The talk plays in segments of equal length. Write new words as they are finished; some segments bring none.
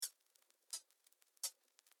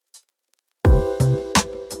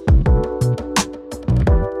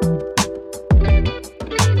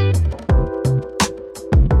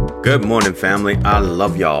Good morning, family. I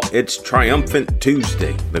love y'all. It's Triumphant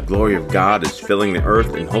Tuesday. The glory of God is filling the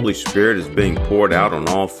earth and Holy Spirit is being poured out on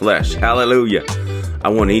all flesh. Hallelujah. I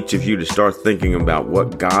want each of you to start thinking about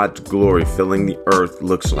what God's glory filling the earth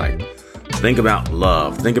looks like. Think about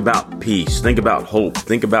love. Think about peace. Think about hope.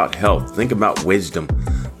 Think about health. Think about wisdom.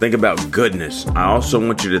 Think about goodness. I also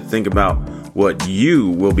want you to think about what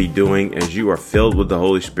you will be doing as you are filled with the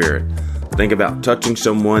Holy Spirit. Think about touching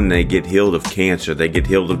someone, they get healed of cancer, they get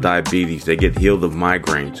healed of diabetes, they get healed of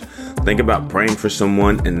migraines. Think about praying for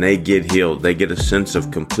someone and they get healed. They get a sense of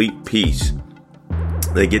complete peace.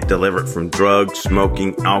 They get delivered from drugs,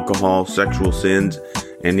 smoking, alcohol, sexual sins,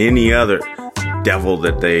 and any other devil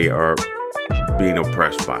that they are being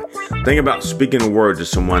oppressed by. Think about speaking a word to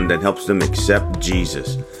someone that helps them accept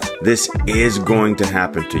Jesus. This is going to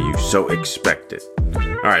happen to you, so expect it.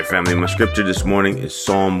 All right, family, my scripture this morning is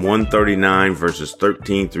Psalm 139, verses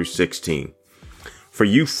 13 through 16. For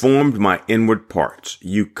you formed my inward parts.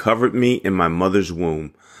 You covered me in my mother's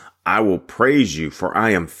womb. I will praise you, for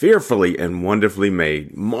I am fearfully and wonderfully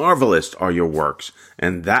made. Marvelous are your works,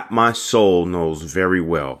 and that my soul knows very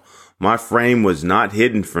well. My frame was not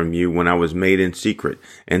hidden from you when I was made in secret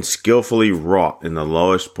and skillfully wrought in the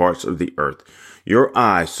lowest parts of the earth. Your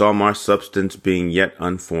eye saw my substance being yet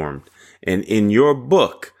unformed, and in your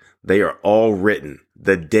book they are all written,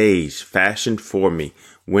 the days fashioned for me,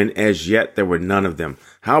 when as yet there were none of them.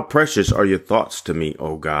 How precious are your thoughts to me,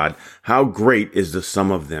 O God! How great is the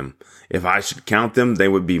sum of them! If I should count them, they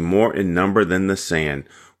would be more in number than the sand.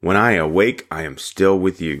 When I awake, I am still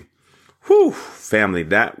with you. Whew, family,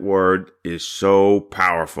 that word is so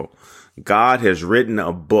powerful. God has written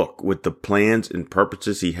a book with the plans and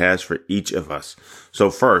purposes he has for each of us.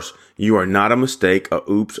 So first, you are not a mistake, a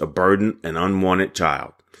oops, a burden, an unwanted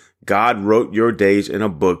child. God wrote your days in a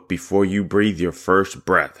book before you breathe your first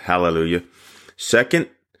breath. Hallelujah. Second,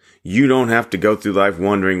 you don't have to go through life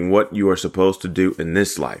wondering what you are supposed to do in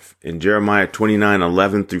this life. In Jeremiah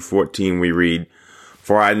 29:11 through 14, we read,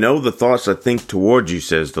 For I know the thoughts I think toward you,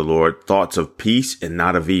 says the Lord, thoughts of peace and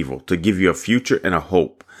not of evil, to give you a future and a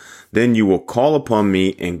hope. Then you will call upon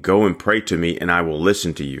me and go and pray to me, and I will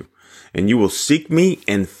listen to you. And you will seek me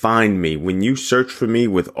and find me when you search for me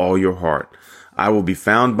with all your heart. I will be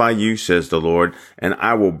found by you, says the Lord, and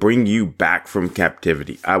I will bring you back from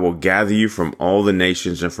captivity. I will gather you from all the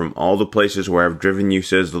nations and from all the places where I have driven you,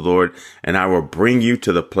 says the Lord, and I will bring you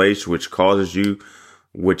to the place which I caused you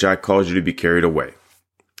to be carried away.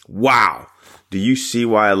 Wow. Do you see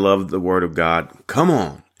why I love the word of God? Come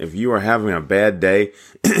on. If you are having a bad day,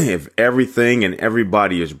 if everything and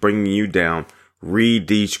everybody is bringing you down, read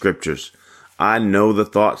these scriptures. I know the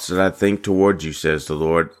thoughts that I think toward you, says the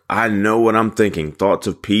Lord. I know what I'm thinking, thoughts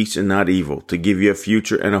of peace and not evil, to give you a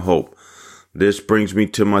future and a hope. This brings me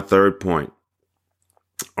to my third point.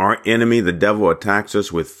 Our enemy, the devil, attacks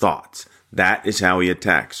us with thoughts. That is how he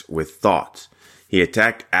attacks, with thoughts. He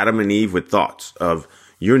attacked Adam and Eve with thoughts of,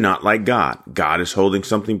 you're not like God. God is holding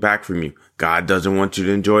something back from you. God doesn't want you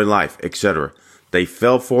to enjoy life, etc. They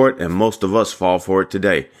fell for it, and most of us fall for it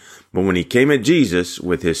today. But when he came at Jesus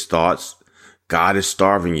with his thoughts, God is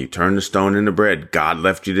starving you. Turn the stone into bread. God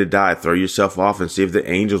left you to die. Throw yourself off and see if the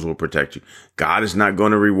angels will protect you. God is not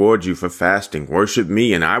going to reward you for fasting. Worship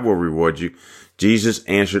me and I will reward you. Jesus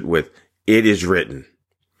answered with, it is written.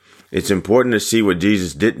 It's important to see what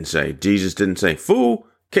Jesus didn't say. Jesus didn't say, fool,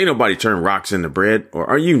 can't nobody turn rocks into bread. Or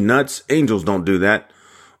are you nuts? Angels don't do that.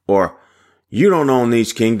 Or you don't own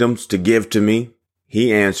these kingdoms to give to me.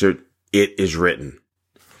 He answered, it is written.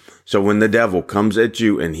 So when the devil comes at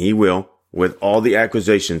you, and he will, with all the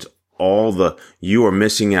accusations, you are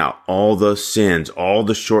missing out, all the sins, all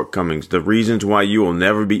the shortcomings, the reasons why you will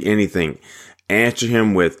never be anything, answer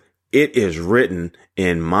him with, it is written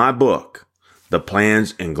in my book, the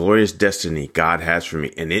plans and glorious destiny God has for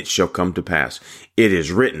me, and it shall come to pass. It is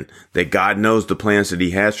written that God knows the plans that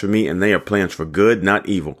he has for me, and they are plans for good, not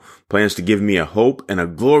evil, plans to give me a hope and a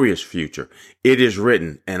glorious future. It is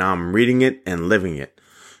written, and I'm reading it and living it.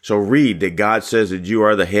 So read that God says that you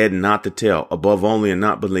are the head and not the tail, above only and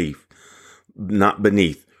not beneath.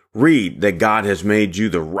 Read that God has made you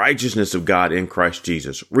the righteousness of God in Christ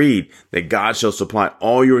Jesus. Read that God shall supply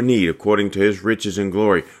all your need according to his riches and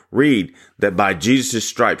glory. Read that by Jesus'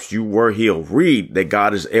 stripes you were healed. Read that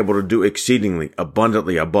God is able to do exceedingly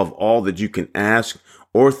abundantly above all that you can ask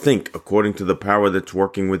or think according to the power that's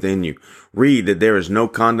working within you. Read that there is no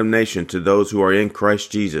condemnation to those who are in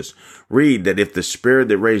Christ Jesus. Read that if the Spirit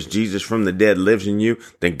that raised Jesus from the dead lives in you,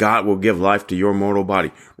 then God will give life to your mortal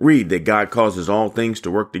body. Read that God causes all things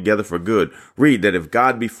to work together for good. Read that if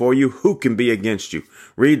God be for you, who can be against you?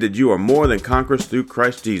 Read that you are more than conquerors through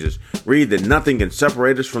Christ Jesus. Read that nothing can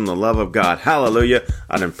separate us from the love of God. Hallelujah.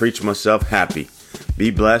 I done preached myself happy.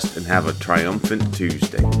 Be blessed and have a triumphant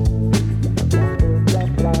Tuesday.